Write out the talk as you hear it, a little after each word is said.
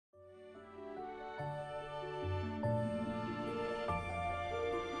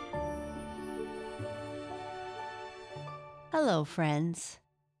Hello, friends,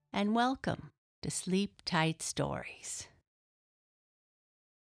 and welcome to Sleep Tight Stories.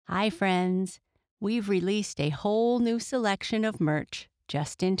 Hi, friends. We've released a whole new selection of merch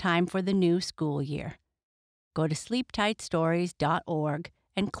just in time for the new school year. Go to sleeptightstories.org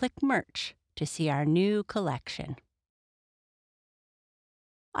and click merch to see our new collection.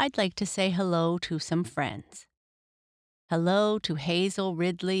 I'd like to say hello to some friends. Hello to Hazel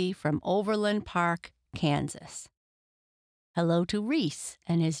Ridley from Overland Park, Kansas. Hello to Reese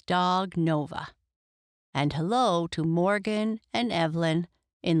and his dog Nova. And hello to Morgan and Evelyn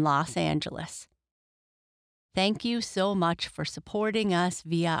in Los Angeles. Thank you so much for supporting us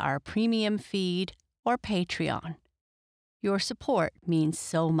via our premium feed or Patreon. Your support means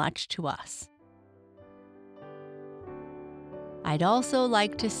so much to us. I'd also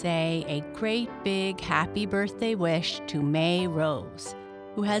like to say a great big happy birthday wish to May Rose,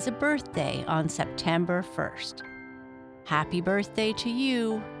 who has a birthday on September 1st. Happy birthday to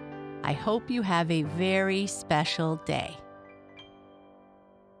you. I hope you have a very special day.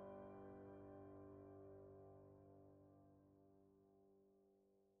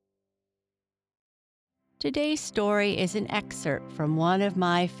 Today's story is an excerpt from one of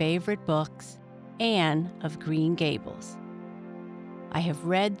my favorite books, Anne of Green Gables. I have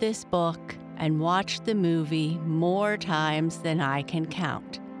read this book and watched the movie more times than I can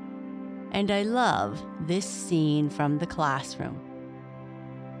count, and I love this scene from the classroom.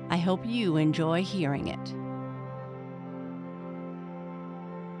 I hope you enjoy hearing it.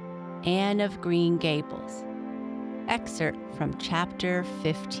 Anne of Green Gables, excerpt from Chapter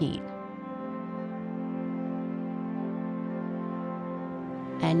 15.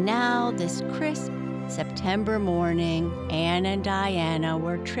 And now, this crisp September morning, Anne and Diana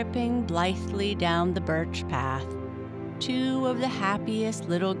were tripping blithely down the birch path, two of the happiest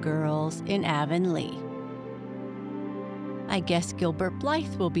little girls in Avonlea. I guess Gilbert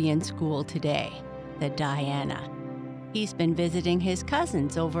Blythe will be in school today, said Diana. He's been visiting his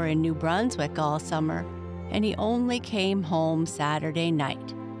cousins over in New Brunswick all summer, and he only came home Saturday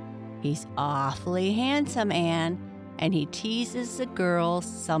night. He's awfully handsome, Anne, and he teases the girls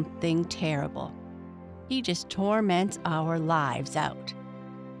something terrible. He just torments our lives out.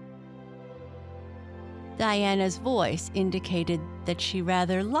 Diana's voice indicated that she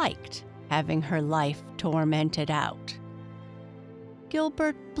rather liked having her life tormented out.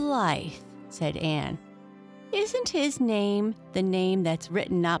 Gilbert Blythe, said Anne. Isn't his name the name that's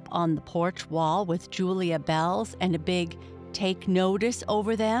written up on the porch wall with Julia bells and a big "Take Notice"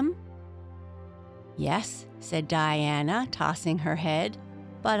 over them? Yes, said Diana, tossing her head,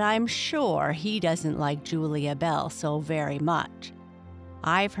 but I'm sure he doesn't like Julia Bell so very much.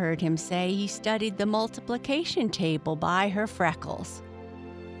 I've heard him say he studied the multiplication table by her freckles.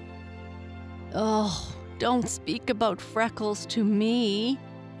 Oh, don't speak about freckles to me,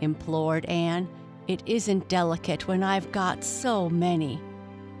 implored Anne. It isn't delicate when I've got so many.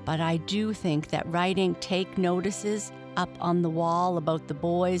 But I do think that writing take notices up on the wall about the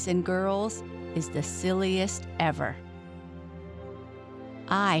boys and girls is the silliest ever.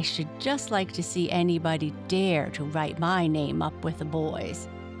 I should just like to see anybody dare to write my name up with the boys.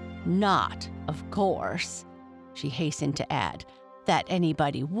 Not, of course, she hastened to add, that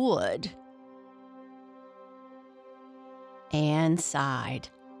anybody would. Anne sighed.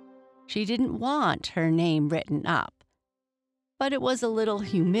 She didn't want her name written up, but it was a little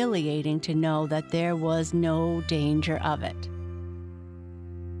humiliating to know that there was no danger of it.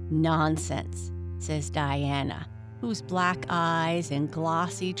 Nonsense, says Diana, whose black eyes and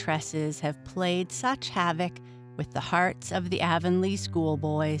glossy tresses have played such havoc with the hearts of the Avonlea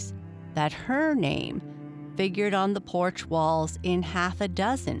schoolboys that her name figured on the porch walls in half a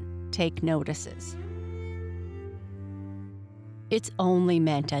dozen take notices. It's only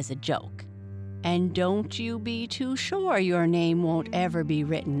meant as a joke, and don't you be too sure your name won't ever be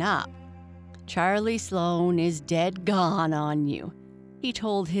written up. Charlie Sloane is dead gone on you. He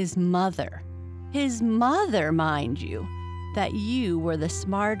told his mother, mind you, that you were the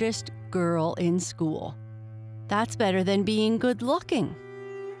smartest girl in school. That's better than being good-looking.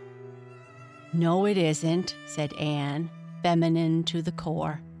 No, it isn't, said Anne, feminine to the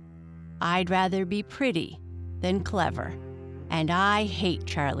core. I'd rather be pretty than clever, and I hate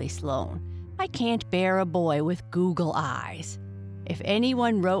Charlie Sloane. I can't bear a boy with Google eyes. If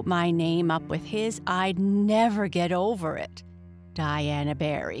anyone wrote my name up with his, I'd never get over it. Diana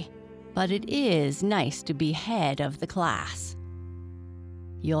Barry. But it is nice to be head of the class.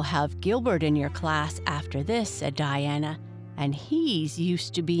 You'll have Gilbert in your class after this, said Diana, and he's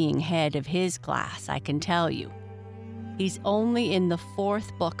used to being head of his class, I can tell you. He's only in the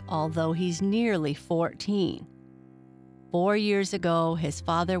 4th book, although he's nearly 14. 4 years ago, his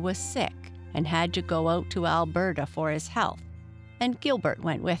father was sick and had to go out to Alberta for his health, and Gilbert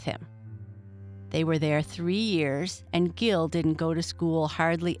went with him. They were there 3 years, and Gil didn't go to school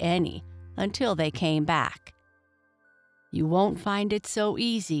hardly any until they came back. You won't find it so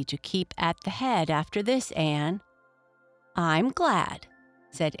easy to keep at the head after this, Anne. I'm glad,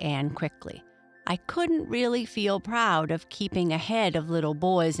 said Anne quickly. I couldn't really feel proud of keeping ahead of little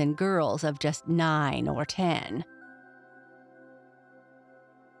boys and girls of just 9 or 10.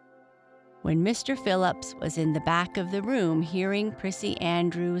 When Mr. Phillips was in the back of the room hearing Prissy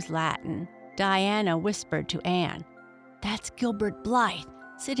Andrews' Latin, Diana whispered to Anne, "That's Gilbert Blythe,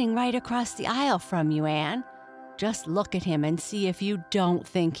 sitting right across the aisle from you, Anne. Just look at him and see if you don't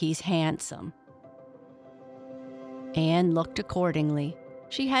think he's handsome." Anne looked accordingly.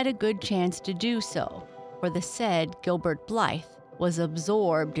 She had a good chance to do so, for the said Gilbert Blythe was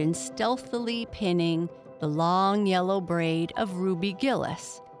absorbed in stealthily pinning the long yellow braid of Ruby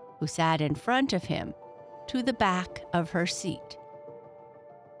Gillis, who sat in front of him, to the back of her seat.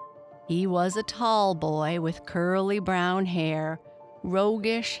 He was a tall boy with curly brown hair,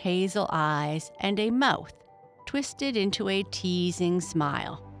 roguish hazel eyes, and a mouth twisted into a teasing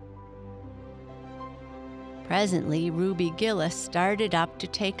smile. Presently, Ruby Gillis started up to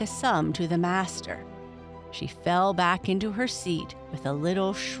take a sum to the master. She fell back into her seat with a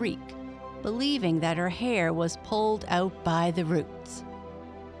little shriek, believing that her hair was pulled out by the roots.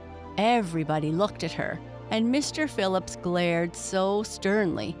 Everybody looked at her, and Mr. Phillips glared so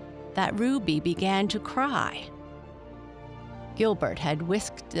sternly that Ruby began to cry. Gilbert had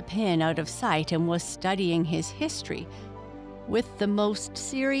whisked the pin out of sight and was studying his history with the most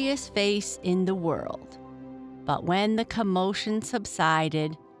serious face in the world. But when the commotion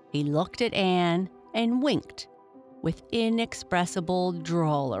subsided, he looked at Anne and winked with inexpressible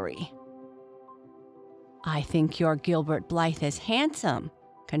drollery. "I think your Gilbert Blythe is handsome,"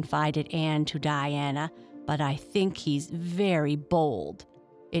 confided Anne to Diana, "but I think he's very bold.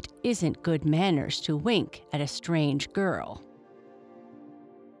 It isn't good manners to wink at a strange girl."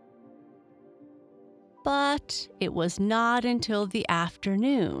 But it was not until the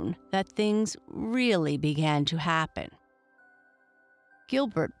afternoon that things really began to happen.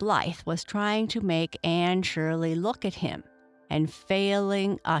 Gilbert Blythe was trying to make Anne Shirley look at him, and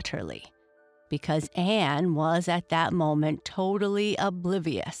failing utterly, because Anne was at that moment totally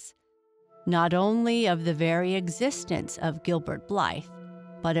oblivious, not only of the very existence of Gilbert Blythe,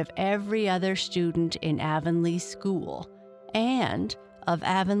 but of every other student in Avonlea School, and of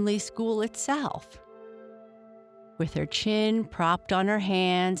Avonlea School itself. With her chin propped on her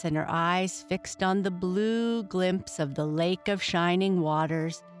hands and her eyes fixed on the blue glimpse of the lake of shining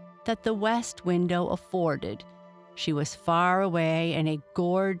waters that the west window afforded, she was far away in a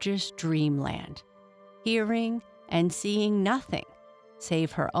gorgeous dreamland, hearing and seeing nothing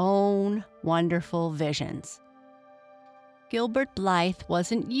save her own wonderful visions. Gilbert Blythe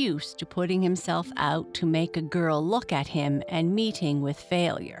wasn't used to putting himself out to make a girl look at him and meeting with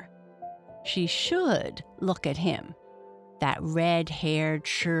failure. She should look at him, that red-haired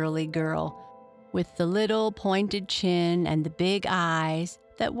Shirley girl, with the little pointed chin and the big eyes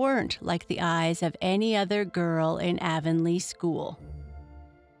that weren't like the eyes of any other girl in Avonlea School.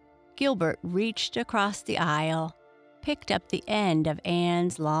 Gilbert reached across the aisle, picked up the end of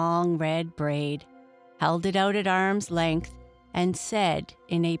Anne's long red braid, held it out at arm's length, and said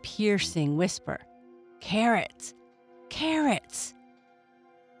in a piercing whisper, "Carrots! Carrots!"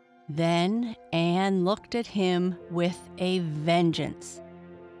 Then Anne looked at him with a vengeance.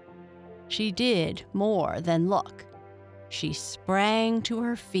 She did more than look. She sprang to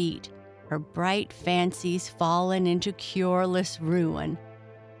her feet, her bright fancies fallen into cureless ruin.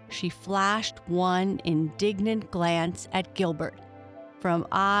 She flashed one indignant glance at Gilbert, from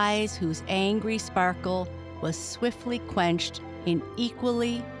eyes whose angry sparkle was swiftly quenched in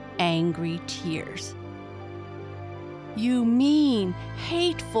equally angry tears. "You mean,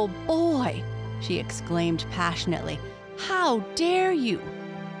 hateful boy!" she exclaimed passionately. "How dare you!"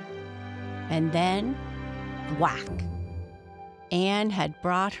 And then, whack! Anne had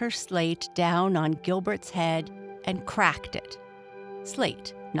brought her slate down on Gilbert's head and cracked it.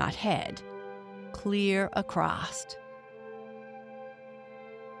 Slate, not head. Clear across.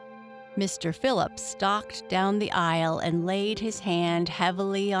 Mr. Phillips stalked down the aisle and laid his hand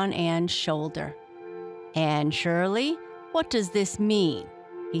heavily on Anne's shoulder. "Anne Shirley, what does this mean?"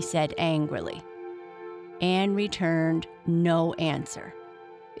 he said angrily. Anne returned no answer.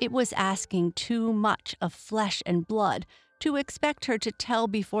 It was asking too much of flesh and blood to expect her to tell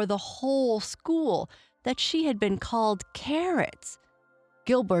before the whole school that she had been called carrots.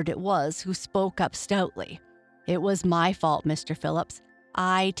 Gilbert it was who spoke up stoutly. "It was my fault, Mr. Phillips.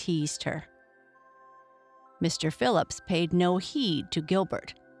 I teased her." Mr. Phillips paid no heed to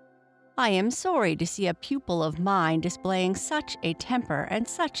Gilbert. "I am sorry to see a pupil of mine displaying such a temper and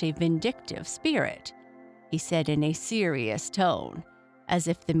such a vindictive spirit," he said in a serious tone, as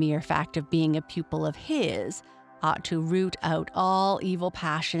if the mere fact of being a pupil of his ought to root out all evil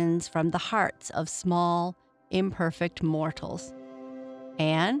passions from the hearts of small, imperfect mortals.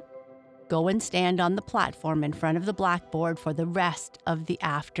 "Anne, go and stand on the platform in front of the blackboard for the rest of the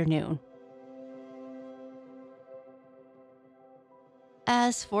afternoon."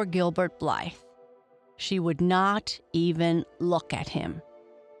 As for Gilbert Blythe, she would not even look at him.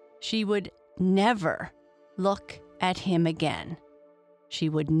 She would never look at him again. She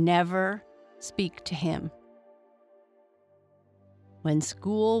would never speak to him. When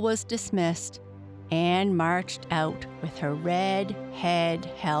school was dismissed, Anne marched out with her red head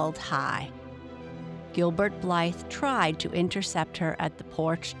held high. Gilbert Blythe tried to intercept her at the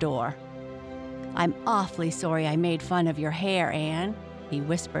porch door. "I'm awfully sorry I made fun of your hair, Anne," he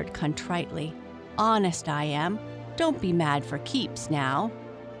whispered contritely. "Honest I am. Don't be mad for keeps now."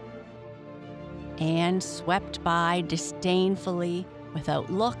 Anne swept by disdainfully, without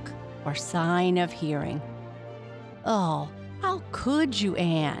look or sign of hearing. "Oh, how could you,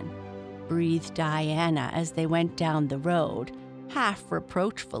 Anne?" breathed Diana as they went down the road, half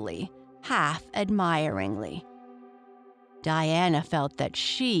reproachfully, half admiringly. Diana felt that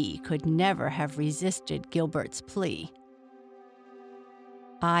she could never have resisted Gilbert's plea.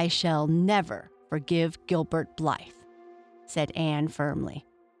 "I shall never forgive Gilbert Blythe," said Anne firmly.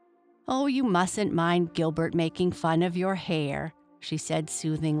 "Oh, you mustn't mind Gilbert making fun of your hair," she said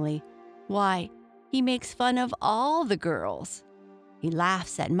soothingly. "Why, he makes fun of all the girls. He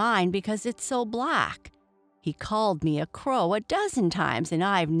laughs at mine because it's so black. He called me a crow 12 times, and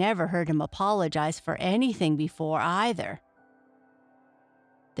I've never heard him apologize for anything before either."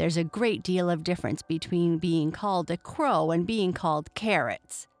 "There's a great deal of difference between being called a crow and being called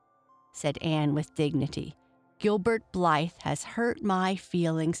carrots," said Anne with dignity. "Gilbert Blythe has hurt my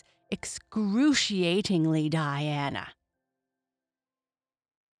feelings excruciatingly, Diana."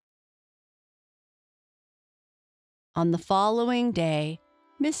 On the following day,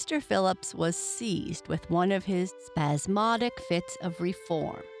 Mr. Phillips was seized with one of his spasmodic fits of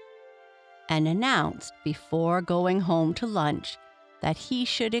reform, and announced before going home to lunch that he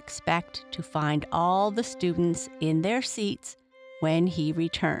should expect to find all the students in their seats when he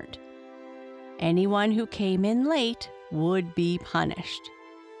returned. Anyone who came in late would be punished.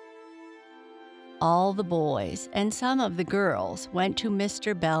 All the boys and some of the girls went to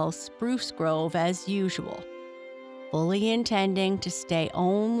Mr. Bell's spruce grove as usual, fully intending to stay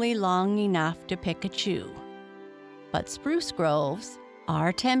only long enough to pick a chew. But spruce groves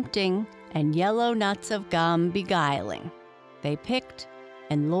are tempting and yellow nuts of gum beguiling. They picked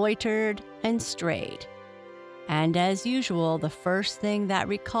and loitered and strayed. And as usual, the first thing that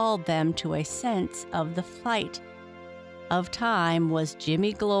recalled them to a sense of the flight of time was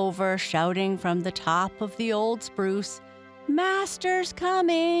Jimmy Glover shouting from the top of the old spruce, "Master's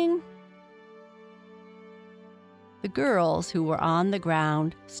coming!" The girls who were on the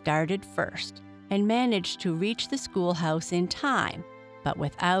ground started first and managed to reach the schoolhouse in time, but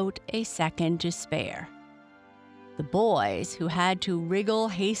without a second to spare. The boys who had to wriggle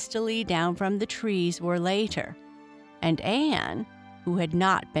hastily down from the trees were later, and Anne, who had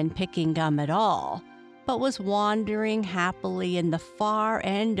not been picking gum at all, but was wandering happily in the far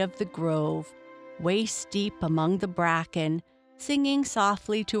end of the grove, waist-deep among the bracken, singing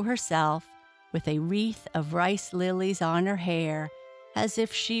softly to herself, with a wreath of rice lilies on her hair, as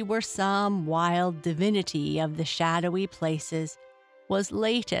if she were some wild divinity of the shadowy places, was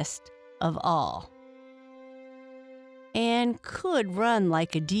latest of all. Anne could run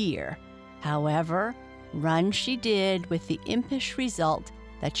like a deer. However, run she did, with the impish result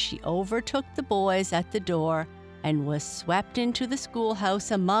that she overtook the boys at the door and was swept into the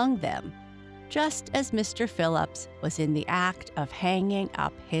schoolhouse among them, just as Mr. Phillips was in the act of hanging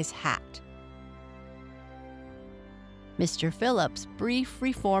up his hat. Mr. Phillips' brief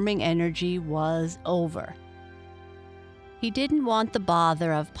reforming energy was over. He didn't want the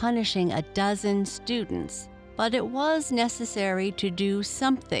bother of punishing 12 students, but it was necessary to do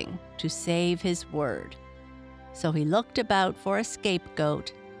something to save his word. So he looked about for a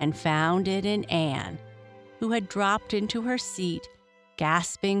scapegoat and found it in Anne, who had dropped into her seat,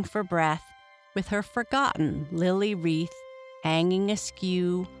 gasping for breath, with her forgotten lily wreath hanging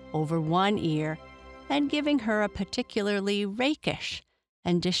askew over one ear and giving her a particularly rakish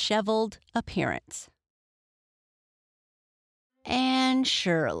and disheveled appearance. "Anne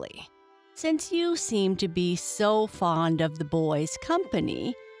Shirley," Since you seem to be so fond of the boys'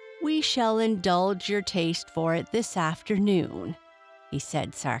 company, we shall indulge your taste for it this afternoon," he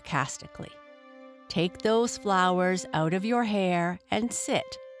said sarcastically. "Take those flowers out of your hair and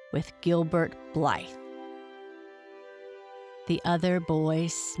sit with Gilbert Blythe." The other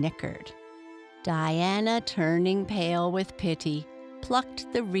boys snickered. Diana, turning pale with pity,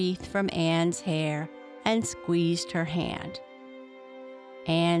 plucked the wreath from Anne's hair and squeezed her hand.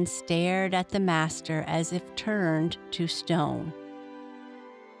 Anne stared at the master as if turned to stone.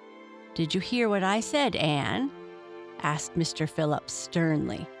 "Did you hear what I said, Anne?" asked Mr. Phillips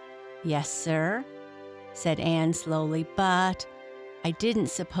sternly. "Yes, sir," said Anne slowly, "but I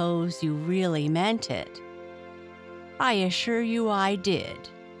didn't suppose you really meant it." "I assure you I did,"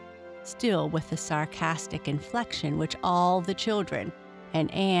 still with the sarcastic inflection which all the children,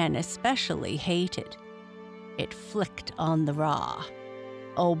 and Anne especially, hated. It flicked on the raw.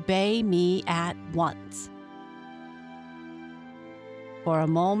 "Obey me at once." For a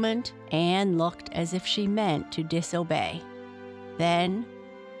moment, Anne looked as if she meant to disobey. Then,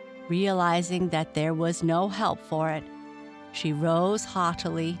 realizing that there was no help for it, she rose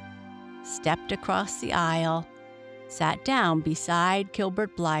haughtily, stepped across the aisle, sat down beside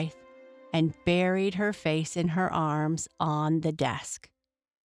Gilbert Blythe, and buried her face in her arms on the desk.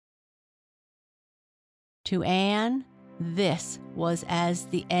 To Anne, this was as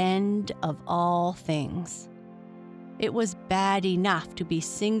the end of all things. It was bad enough to be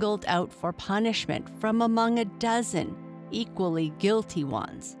singled out for punishment from among a dozen equally guilty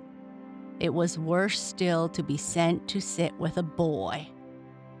ones. It was worse still to be sent to sit with a boy.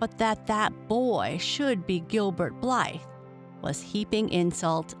 But that boy should be Gilbert Blythe was heaping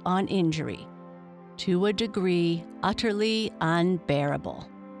insult on injury, to a degree utterly unbearable.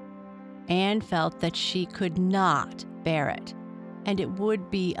 Anne felt that she could not bear it, and it would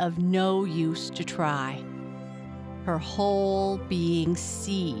be of no use to try. Her whole being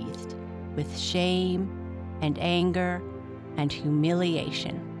seethed with shame and anger and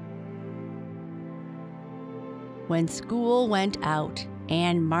humiliation. When school went out,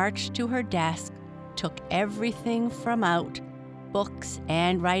 Anne marched to her desk, took everything from out, books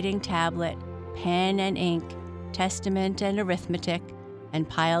and writing tablet, pen and ink, testament and arithmetic, and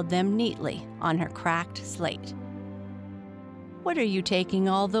piled them neatly on her cracked slate. "What are you taking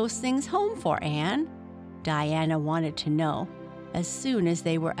all those things home for, Anne?" Diana wanted to know as soon as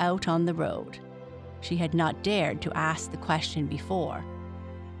they were out on the road. She had not dared to ask the question before.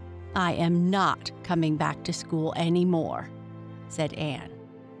 "I am not coming back to school any more," said Anne.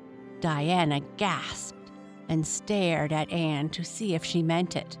 Diana gasped and stared at Anne to see if she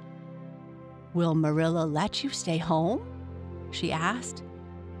meant it. "Will Marilla let you stay home?" she asked.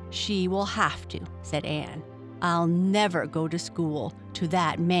 "She will have to," said Anne. "I'll never go to school to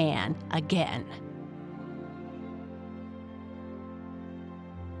that man again."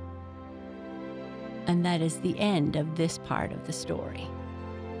 And that is the end of this part of the story.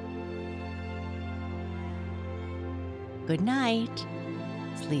 Good night.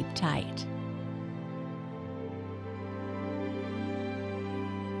 Sleep tight.